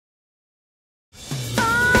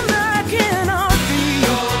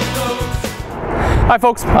Hi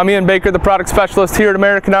folks, I'm Ian Baker, the product specialist here at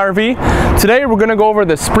American RV. Today we're going to go over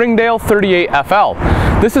the Springdale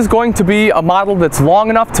 38FL. This is going to be a model that's long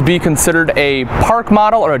enough to be considered a park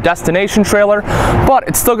model or a destination trailer, but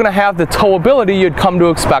it's still going to have the towability you'd come to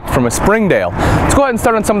expect from a Springdale. Let's go ahead and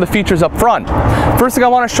start on some of the features up front. First thing I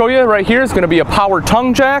want to show you right here is going to be a power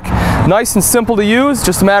tongue jack. Nice and simple to use,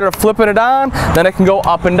 just a matter of flipping it on, then it can go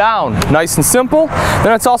up and down. Nice and simple.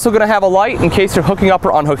 Then it's also going to have a light in case you're hooking up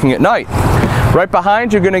or unhooking at night. Right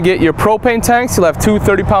behind, you're going to get your propane tanks. You'll have two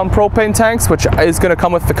 30-pound propane tanks, which is going to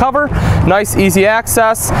come with the cover. Nice, easy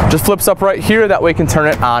access. Just flips up right here. That way you can turn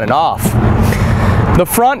it on and off. The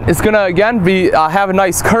front is going to again have a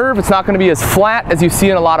nice curve. It's not going to be as flat as you see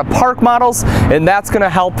in a lot of park models, and that's going to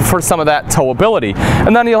help for some of that towability.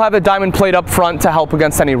 And then you'll have the diamond plate up front to help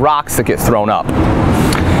against any rocks that get thrown up.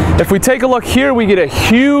 If we take a look here, we get a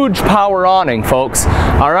huge power awning, folks.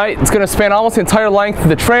 All right, it's going to span almost the entire length of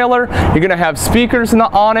the trailer. You're going to have speakers in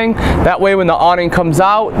the awning. That way when the awning comes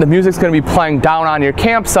out, the music's going to be playing down on your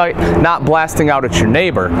campsite, not blasting out at your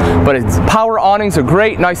neighbor. But power awnings are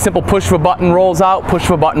great. Nice simple push of a button rolls out, push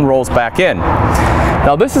of a button rolls back in.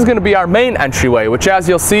 Now this is going to be our main entryway, which as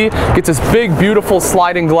you'll see, gets this big, beautiful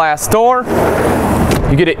sliding glass door.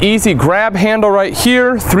 You get an easy grab handle right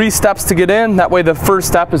here, 3 steps to get in. That way the first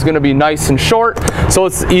step is going to be nice and short, so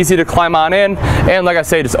it's easy to climb on in. And like I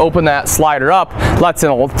say, just open that slider up, lets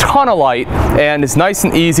in a ton of light, and it's nice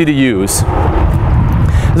and easy to use.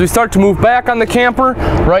 As we start to move back on the camper,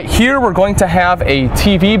 right here we're going to have a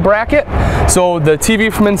TV bracket. So the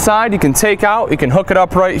TV from inside you can take out, you can hook it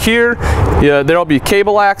up right here. There'll be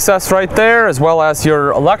cable access right there, as well as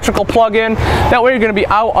your electrical plug-in. That way you're going to be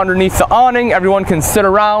out underneath the awning. Everyone can sit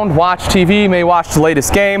around, watch TV, may watch the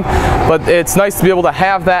latest game, but it's nice to be able to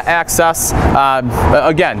have that access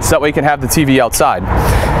again, so that way you can have the TV outside.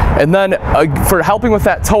 And then for helping with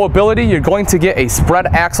that towability, you're going to get a spread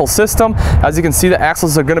axle system. As you can see, the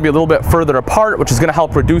axles are going to be a little bit further apart, which is going to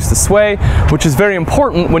help reduce the sway, which is very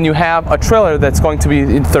important when you have a trailer that's going to be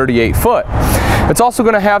in 38 foot. It's also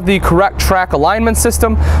going to have the correct track alignment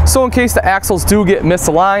system, so in case the axles do get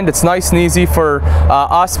misaligned, it's nice and easy for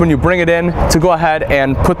us when you bring it in to go ahead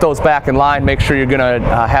and put those back in line. Make sure you're going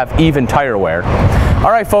to have even tire wear.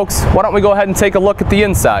 All right, folks, why don't we go ahead and take a look at the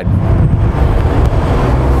inside.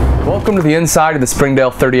 Welcome to the inside of the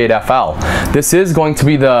Springdale 38FL. This is going to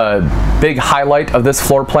be the big highlight of this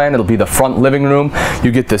floor plan. It'll be the front living room.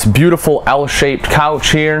 You get this beautiful L-shaped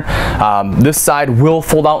couch here. This side will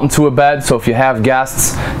fold out into a bed, so if you have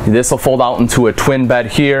guests, this will fold out into a twin bed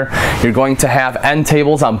here. You're going to have end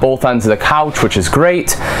tables on both ends of the couch, which is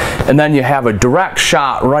great. And then you have a direct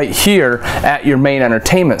shot right here at your main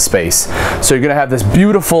entertainment space. So you're going to have this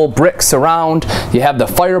beautiful brick surround. You have the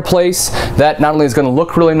fireplace that not only is going to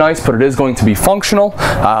look really nice, but it is going to be functional.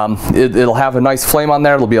 It'll have a nice flame on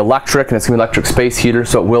there. It'll be electric, and it's going to be electric space heater,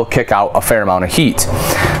 so it will kick out a fair amount of heat.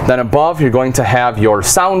 Then above, you're going to have your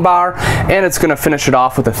sound bar, and it's going to finish it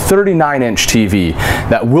off with a 39-inch TV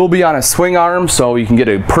that will be on a swing arm, so you can get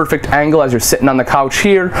a perfect angle as you're sitting on the couch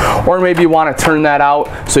here, or maybe you want to turn that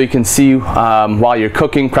out so you can see while you're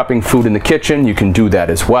cooking, prepping food in the kitchen. You can do that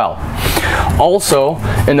as well. Also,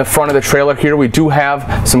 in the front of the trailer here, we do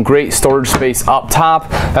have some great storage space up top.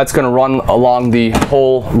 That's going to run along the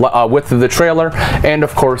whole width of the trailer, and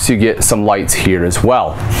of course you get some lights here as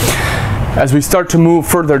well. As we start to move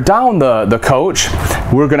further down the coach,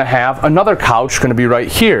 we're going to have another couch going to be right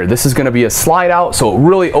here. This is going to be a slide out, so it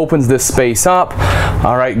really opens this space up.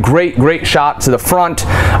 All right, great shot to the front.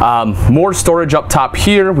 More storage up top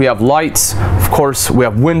here. We have lights. Of course, we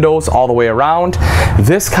have windows all the way around.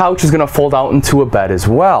 This couch is going to fold out into a bed as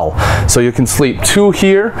well. So you can sleep 2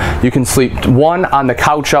 here. You can sleep 1 on the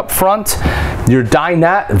couch up front. Your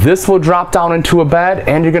dinette, this will drop down into a bed,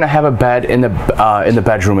 and you're going to have a bed in the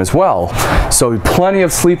bedroom as well. So plenty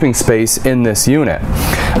of sleeping space in this unit.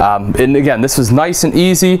 And again, this is nice and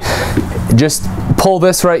easy. Just pull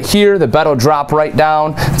this right here, the bed will drop right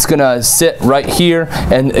down. It's going to sit right here,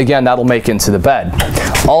 and again, that'll make into the bed.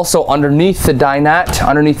 Also, underneath the dinette,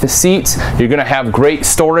 underneath the seats, you're going to have great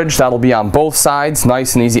storage. That'll be on both sides,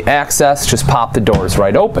 nice and easy access. Just pop the doors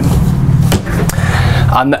right open.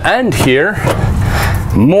 On the end here,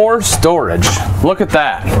 more storage. Look at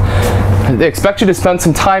that. They expect you to spend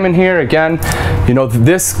some time in here. Again, you know,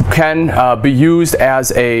 this can be used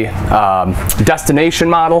as a destination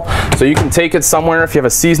model, so you can take it somewhere. If you have a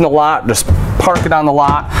seasonal lot, just park it on the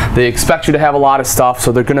lot. They expect you to have a lot of stuff,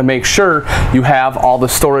 so they're going to make sure you have all the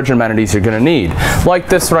storage amenities you're going to need. Like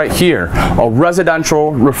this right here, a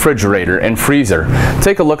residential refrigerator and freezer.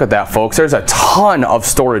 Take a look at that, folks. There's a ton of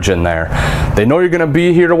storage in there. They know you're going to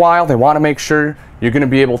be here a while. They want to make sure you're going to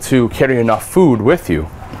be able to carry enough food with you.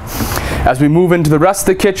 As we move into the rest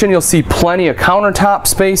of the kitchen, you'll see plenty of countertop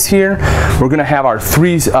space here. We're going to have our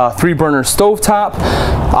three burner stovetop,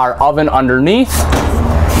 our oven underneath.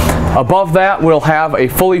 Above that, we'll have a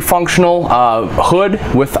fully functional hood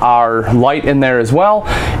with our light in there as well,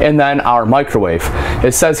 and then our microwave.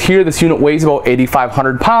 It says here this unit weighs about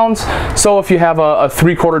 8,500 pounds, so if you have a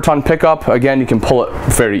 3/4 ton pickup, again, you can pull it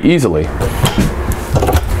very easily.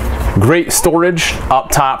 Great storage up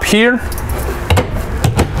top here.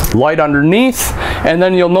 Light underneath, and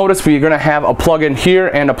then you'll notice we're going to have a plug-in here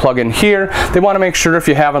and a plug-in here. They want to make sure if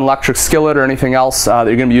you have an electric skillet or anything else that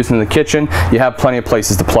you're going to be using in the kitchen, you have plenty of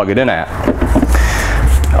places to plug it in at.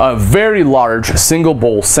 A very large single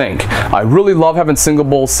bowl sink. I really love having single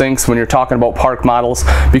bowl sinks when you're talking about park models,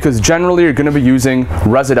 because generally you're going to be using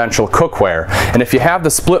residential cookware, and if you have the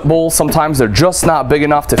split bowls, sometimes they're just not big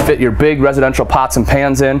enough to fit your big residential pots and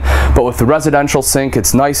pans in. But with the residential sink,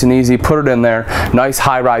 it's nice and easy. Put it in there, nice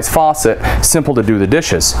high-rise faucet, simple to do the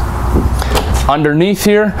dishes. Underneath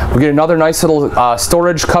here, we get another nice little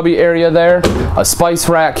storage cubby area there, a spice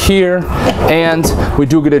rack here, and we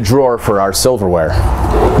do get a drawer for our silverware.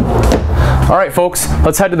 All right, folks,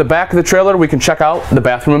 let's head to the back of the trailer. We can check out the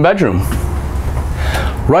bathroom and bedroom.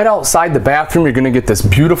 Right outside the bathroom, you're going to get this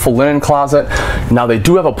beautiful linen closet. Now, they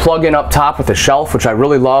do have a plug-in up top with a shelf, which I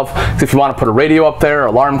really love. If you want to put a radio up there,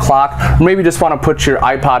 alarm clock, or maybe just want to put your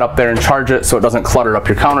iPod up there and charge it so it doesn't clutter up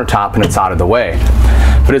your countertop and it's out of the way.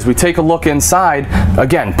 But as we take a look inside,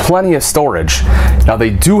 again, plenty of storage. Now,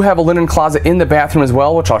 they do have a linen closet in the bathroom as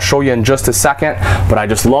well, which I'll show you in just a second, but I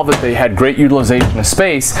just love that they had great utilization of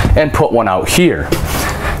space and put one out here.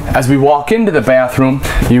 As we walk into the bathroom,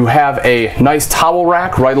 you have a nice towel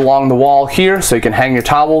rack right along the wall here, so you can hang your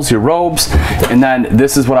towels, your robes, and then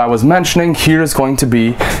this is what I was mentioning. Here is going to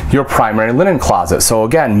be your primary linen closet. So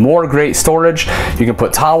again, more great storage. You can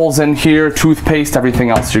put towels in here, toothpaste, everything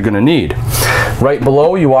else you're going to need. Right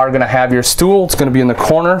below, you are going to have your stool. It's going to be in the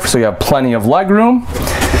corner, so you have plenty of leg room.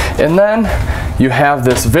 And then you have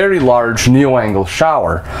this very large neo-angle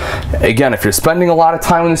shower. Again, if you're spending a lot of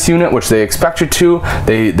time in this unit, which they expect you to,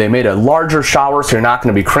 they made a larger shower so you're not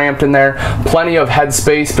going to be cramped in there. Plenty of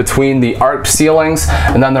headspace between the arched ceilings,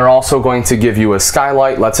 and then they're also going to give you a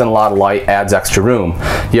skylight, lets in a lot of light, adds extra room.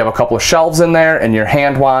 You have a couple of shelves in there, and your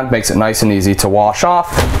hand wand makes it nice and easy to wash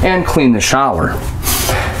off and clean the shower.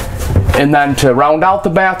 And then to round out the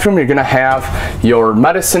bathroom, you're going to have your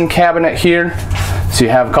medicine cabinet here. So you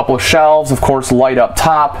have a couple of shelves, of course, light up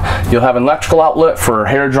top. You'll have an electrical outlet for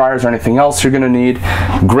hair dryers or anything else you're going to need.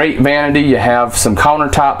 Great vanity. You have some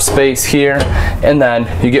countertop space here, and then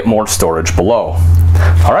you get more storage below.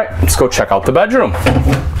 All right, let's go check out the bedroom.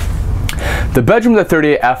 The bedroom of the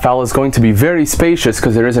 38FL is going to be very spacious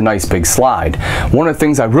because there is a nice big slide. One of the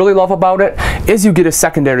things I really love about it is you get a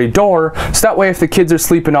secondary door, so that way if the kids are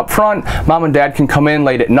sleeping up front, mom and dad can come in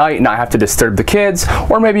late at night and not have to disturb the kids,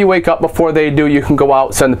 or maybe you wake up before they do, you can go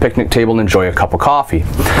out, sit on the picnic table and enjoy a cup of coffee.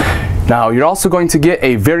 Now, you're also going to get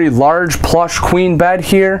a very large plush queen bed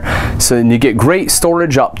here, so then you get great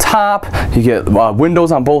storage up top, you get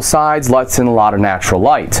windows on both sides, lets in a lot of natural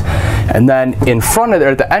light. And then in front of there,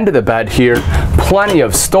 at the end of the bed here, plenty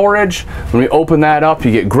of storage. When we open that up,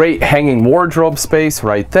 you get great hanging wardrobe space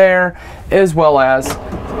right there, as well as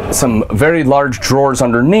some very large drawers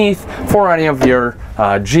underneath for any of your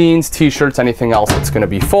jeans, t-shirts, anything else that's going to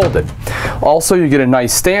be folded. Also, you get a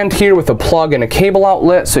nice stand here with a plug and a cable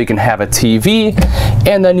outlet so you can have a TV,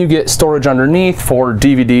 and then you get storage underneath for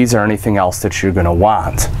DVDs or anything else that you're going to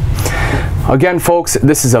want. Again, folks,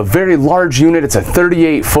 this is a very large unit. It's a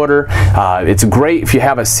 38-footer. It's great if you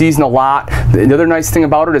have a seasonal lot. The other nice thing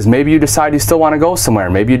about it is maybe you decide you still want to go somewhere.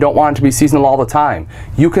 Maybe you don't want it to be seasonal all the time.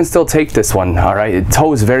 You can still take this one, all right? It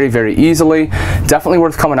tows very, very easily. Definitely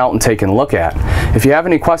worth coming out and taking a look at. If you have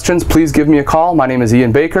any questions, please give me a call. My name is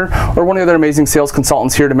Ian Baker, or one of the other amazing sales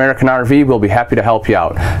consultants here at American RV. We'll be happy to help you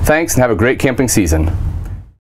out. Thanks, and have a great camping season.